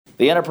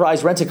The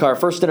Enterprise Rent-A-Car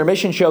First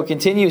Intermission show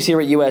continues here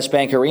at U.S.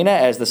 Bank Arena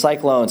as the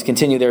Cyclones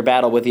continue their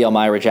battle with the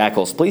Elmira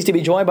Jackals. Pleased to be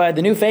joined by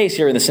the new face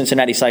here in the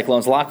Cincinnati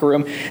Cyclones locker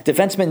room,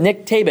 defenseman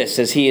Nick Tabisz,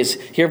 as he is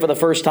here for the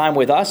first time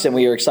with us, and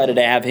we are excited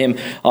to have him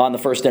on the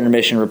First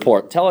Intermission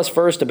report. Tell us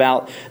first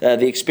about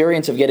the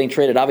experience of getting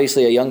traded.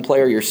 Obviously, a young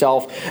player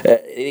yourself.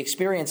 The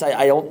experience,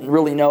 I don't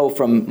really know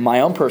from my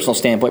own personal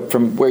standpoint,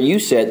 from where you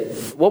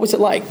sit. What was it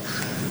like?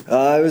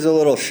 It was a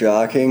little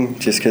shocking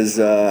just because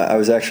I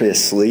was actually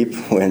asleep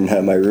when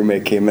my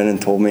roommate came in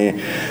and told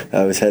me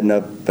I was heading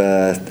up.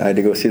 I had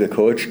to go see the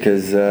coach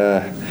because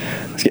I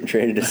was getting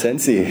traded to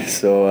Cincy.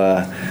 So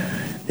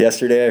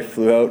yesterday I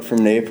flew out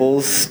from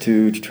Naples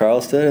to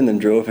Charleston and then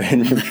drove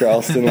in from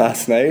Charleston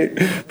last night,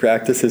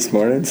 practiced this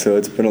morning. So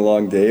it's been a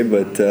long day,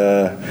 but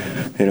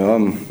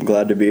I'm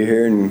glad to be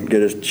here and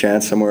get a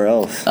chance somewhere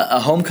else. A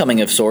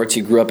homecoming of sorts.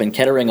 You grew up in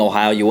Kettering,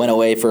 Ohio. You went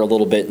away for a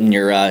little bit in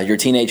your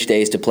teenage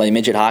days to play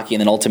midget hockey and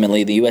then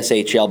ultimately the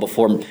USHL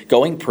before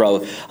going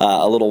pro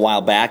a little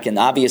while back. And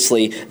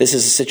obviously this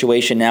is a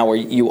situation now where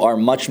you are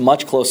much,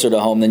 much closer to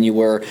home than you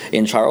were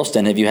in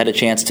Charleston. Have you had a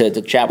chance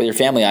to chat with your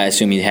family? I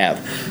assume you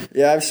have.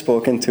 Yeah, I've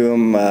spoken to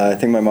him. I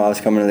think my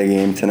mom's coming to the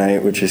game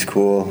tonight, which is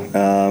cool.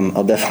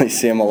 I'll definitely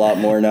see him a lot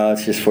more now.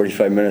 It's just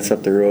 45 minutes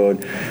up the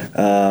road.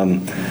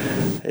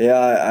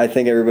 I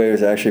think everybody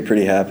was actually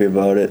pretty happy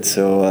about it.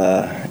 So,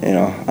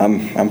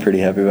 I'm pretty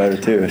happy about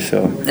it too.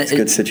 So it's a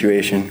good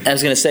situation. I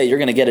was going to say, you're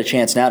going to get a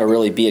chance now to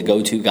really be a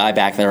go-to guy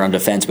back there on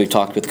defense. We've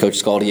talked with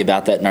Coach Scaldi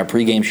about that in our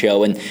pregame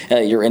show, and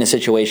you're in a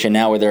situation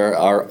now where there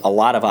are a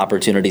lot of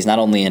opportunities, not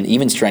only in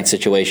even strength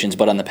situations,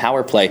 but on the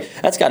power play.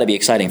 That's got to be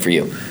exciting for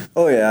you.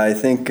 Oh yeah, I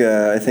think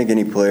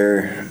any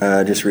player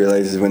just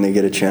realizes when they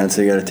get a chance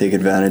they got to take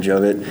advantage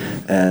of it,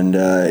 and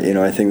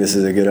I think this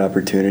is a good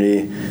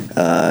opportunity.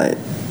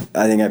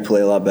 I think I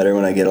play a lot better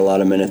when I get a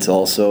lot of minutes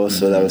also,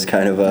 so that was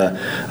kind of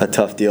a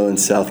tough deal in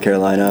South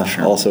Carolina,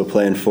 sure. Also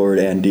playing forward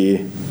and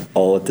D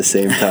all at the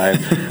same time.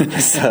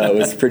 So it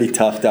was pretty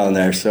tough down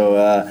there.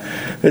 So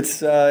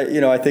it's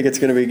I think it's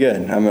going to be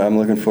good. I'm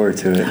looking forward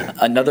to it.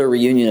 Another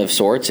reunion of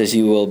sorts, as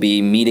you will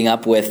be meeting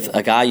up with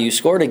a guy you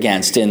scored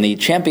against in the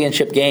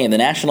championship game, the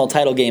national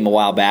title game a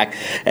while back,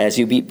 as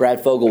you beat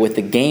Brad Fogel with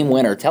the game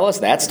winner. Tell us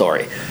that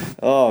story.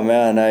 Oh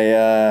man,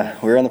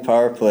 we were on the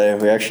power play.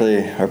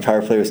 Our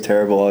power play was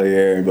terrible all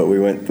year, but we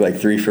went like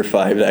 3 for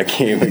 5 that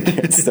game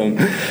against them.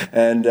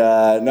 And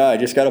I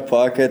just got a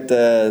puck at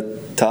the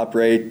top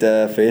right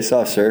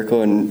face-off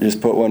circle and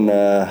just put one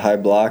high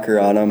blocker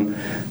on him.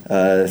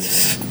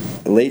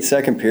 Late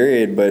second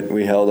period, but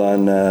we held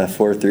on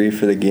 4-3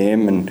 for the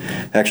game. And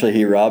actually,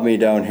 he robbed me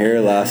down here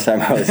last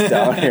time I was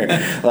down here.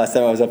 Last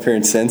time I was up here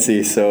in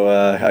Cincy, so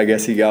I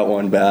guess he got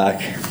one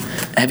back.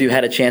 Have you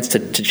had a chance to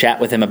chat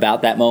with him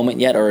about that moment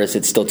yet, or is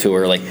it still too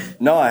early?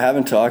 No, I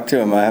haven't talked to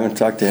him. I haven't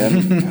talked to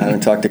him. I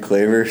haven't talked to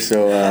Claver,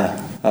 so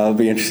I'll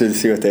be interested to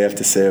see what they have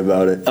to say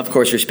about it. Of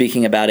course, you're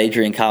speaking about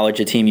Adrian College,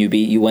 a team you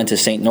beat. You went to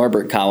St.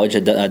 Norbert College,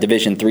 a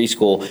Division III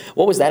school.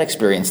 What was that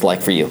experience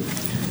like for you?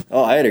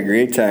 Oh, I had a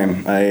great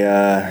time.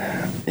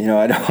 I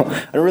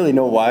don't really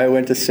know why I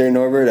went to St.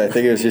 Norbert. I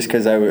think it was just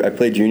because I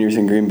played juniors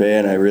in Green Bay,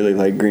 and I really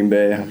like Green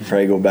Bay. I'll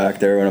probably go back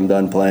there when I'm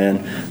done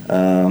playing.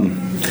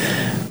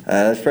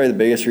 That's probably the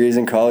biggest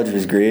reason. College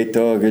was great,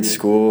 though. A good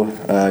school,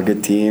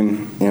 good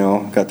team.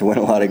 Got to win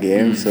a lot of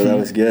games, so that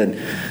was good.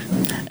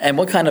 And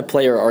what kind of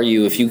player are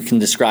you, if you can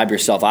describe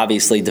yourself?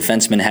 Obviously,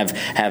 defensemen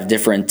have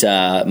different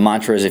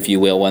mantras, if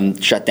you will, when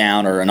shut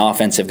down or an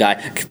offensive guy.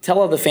 Tell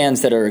all the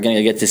fans that are going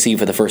to get to see you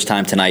for the first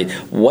time tonight,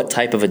 what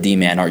type of a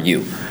D-man are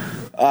you?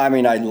 I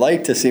mean, I'd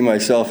like to see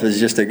myself as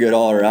just a good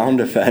all-around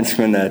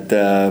defenseman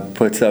that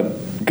puts up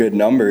good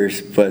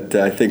numbers, but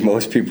I think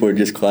most people would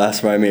just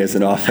classify me as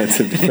an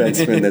offensive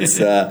defenseman that's,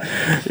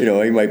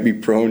 he might be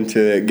prone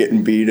to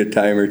getting beat a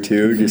time or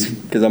two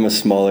just because I'm a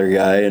smaller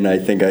guy, and I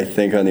think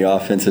on the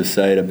offensive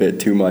side a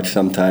bit too much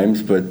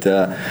sometimes, but,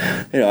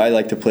 I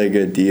like to play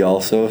good D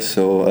also,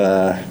 so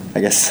I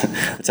guess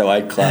that's how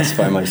I'd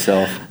classify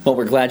myself. Well,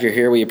 we're glad you're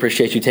here. We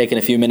appreciate you taking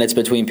a few minutes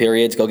between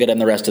periods. Go get them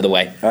the rest of the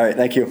way. All right,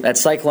 thank you.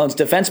 That's Cyclones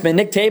defenseman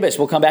Nick Tabisz.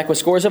 We'll come back with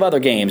scores of other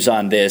games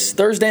on this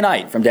Thursday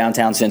night from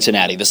downtown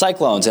Cincinnati. The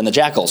Cyclones and the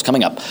Jackals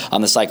coming up on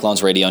the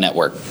Cyclones Radio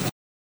Network.